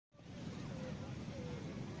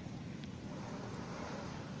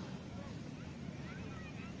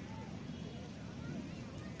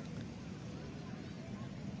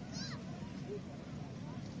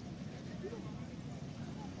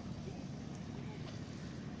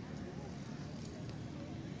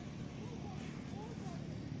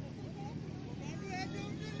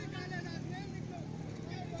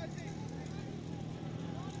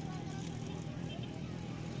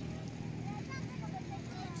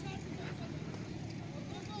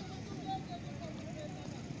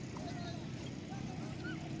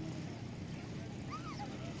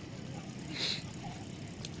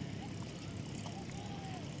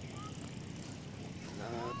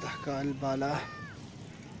تهکال بالا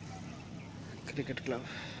cricket club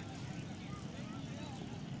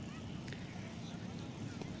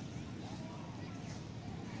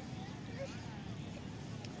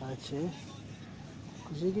अच्छा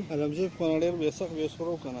कुझी अलमजी कोणाडेर बेसक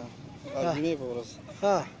बेसरो कना आदमी पोरस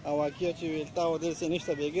हाँ आवाकिया ची वेलता वदर से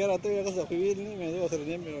निश्ता बेगेरा तो ये कसं फील नहीं मैं तो असर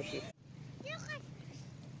नहीं मेरोशी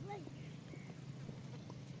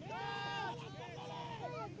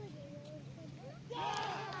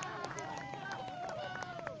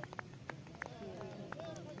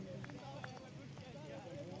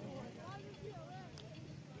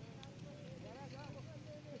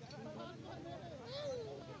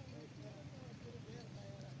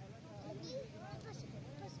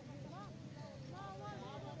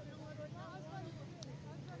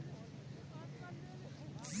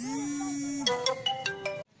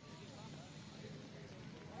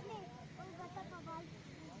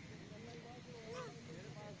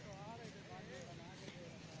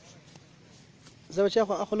زه بچا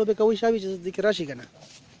خو لوبه کوي شاوي چې د کراشي کنه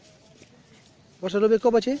ورته لوبه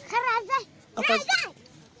کو بچي خلاص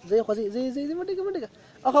زي خو زي منډه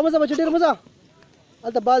اخو مزه بچ ډیر مزه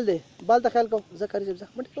الته بال دی بال ته خیال کو زه کاری زه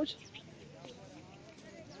منډه کوم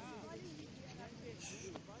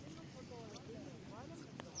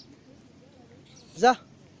زه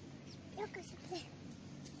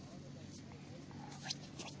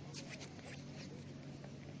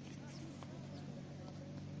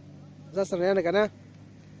زه سره نه کنه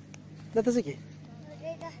دا څه کی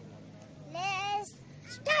لیس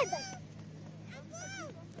سٹارټ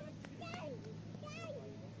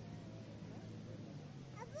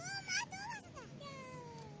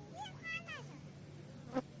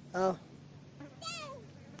اه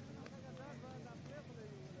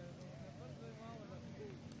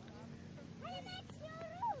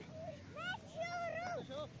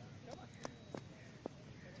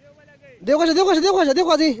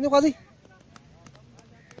دي خوازي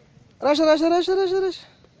راشه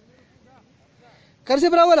كرسي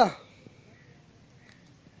براولا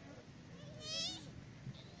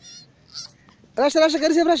راشه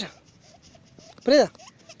كرسي براشه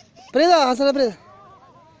بريدا حسنا بريدا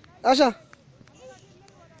راشه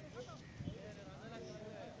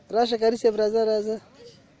كرسي برازا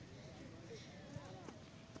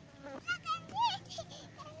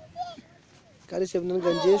كرسي ابن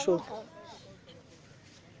गंजेशो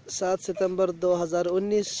 7 सितंबर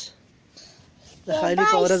 2019 खाली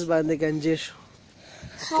पौरस बांधे गंजेशो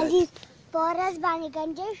खाली पौरस बांधे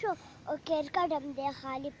गंजेशो और केर का दम दे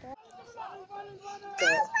खाली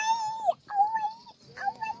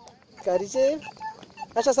कारी से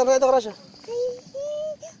अच्छा सर तो राशा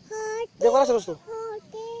देखो राशा दोस्तों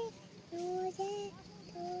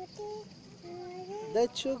दा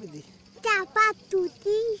चुक दी चापा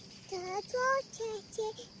तूती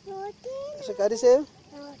अच्छा कारी से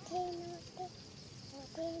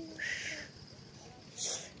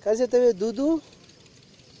कैसे तवे दूधू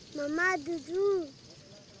मम्मा दूधू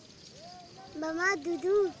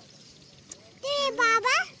ते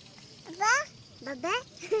बाबा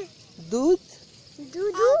दूध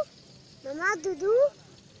मम्मा दूधू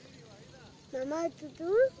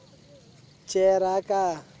चेहरा का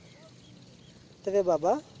तवे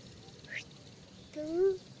बाबा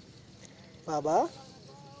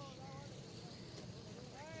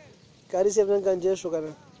कारी से अपना गंजेश होगा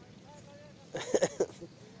ना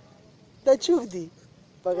तचुक दी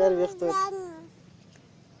पगार व्यक्त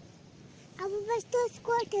अब बस तो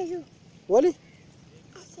स्कोर करो वाली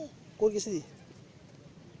ऐसे कौन किसी दी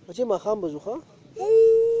बच्चे माखाम बजुखा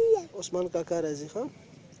उस्मान काका राजी खां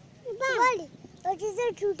वाली और जैसे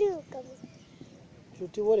छुट्टी हो कभी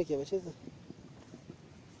छुट्टी वाले क्या बच्चे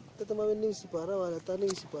तो तुम्हारे नहीं सिपारा वाला था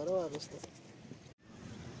नहीं सिपारा वाला रास्ता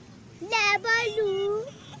ले बालू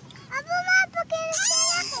अब मैं पकड़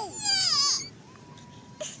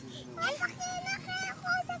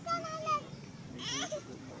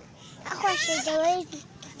خوش جواب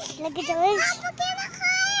لقيت جواب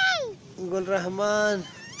قول رحمن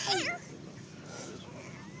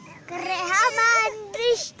الرحمن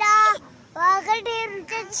رشتا وقدر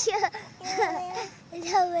تشا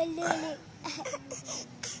لولولي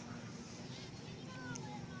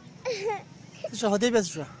شو هدي بس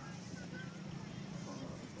شو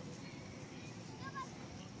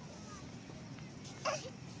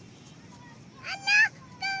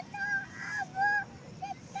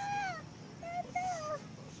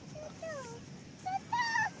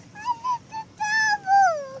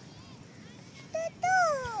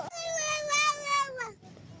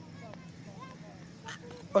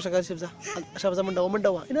ورشة قال شبزة شبزة من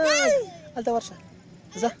دوا هنا ألتا ورشة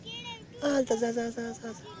زا ألتا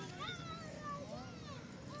زا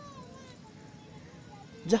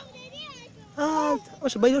جا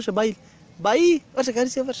ورشه بایل ورشه بای ورشه کاری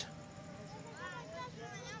سي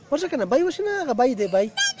ورشه کنه بای ورشه نه هغه بای دی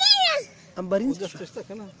بای امبرین ودسته شته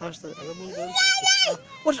کنه هاشته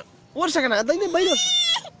ورشه کنه دا نه بای ورشه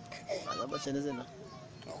دا بچ نه زنه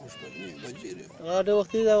اوس په دې بجیره دا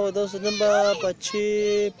وخت دا اوس نمبر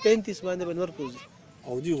 35 باندې بنور کوزي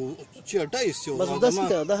او دی چې 28 یو بس داس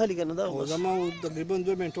کنه دا هلي کنه دا او زما تقریبا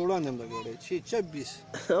 2 منټه وړاندې هم لګړې چې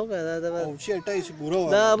 26 او دا او چې 28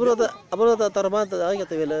 پورا دا ابرو دا ترمان ته هغه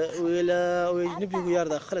ته ویل نه پیو یار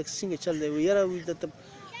دا خلک څنګه چل دی ویره وی د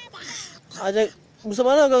اجه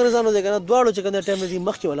مسلمانانو او انګريزانو دغه دواړو چې کنه ټایم دی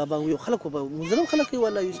مخکې ولا باندې خلکو به مسلمان خلک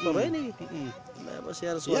ولا یوس په نه بس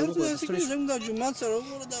یار سوال وکړه زموږ د جمعه سره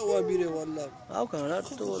وګوره دا وابیره والله او کنه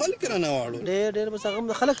خلک نه واړو ډېر بس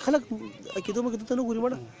هغه خلک اکیدو مګ ته نه ګوري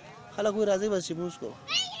مړه خلک وی راځي بس موږ کو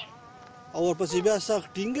او ورپسې بیا سخت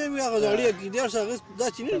ټینګه وي هغه ځاړي کې ډېر څنګه دا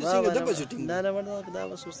چې نه څنګه د پښې ټینګ نه نه دا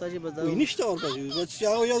بس استاد بس دا نشته ورپسې بس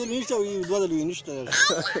هغه یاد نشته وي دوه دلوي نشته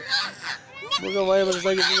موږ وایو بس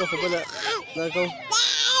دا کې خو بل دا کو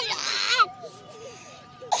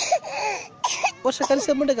ورشه کاری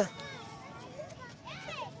سم منډه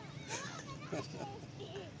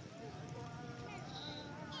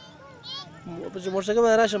په موټرسایکل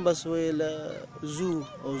باندې راشم بس ویل زو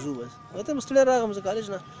بس وته مستړی راغم زه کالج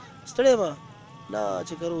نه ستړی ما نه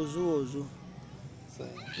چې کرو زو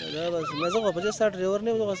دا بس مزه په دې سټ ډرایور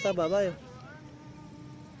نه و ستا بابا یم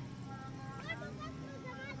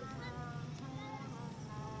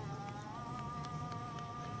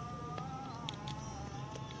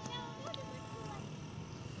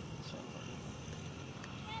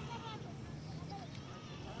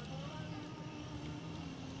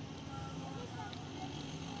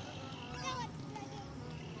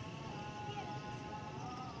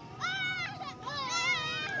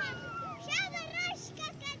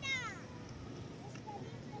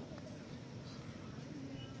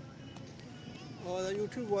او دا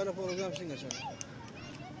یوټیوب والا پروګرام څنګه شو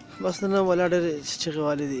بس نه ولا ډېر چې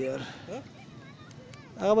غوالي دي یار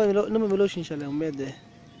هغه به نه ملوش ان شاء الله امید ده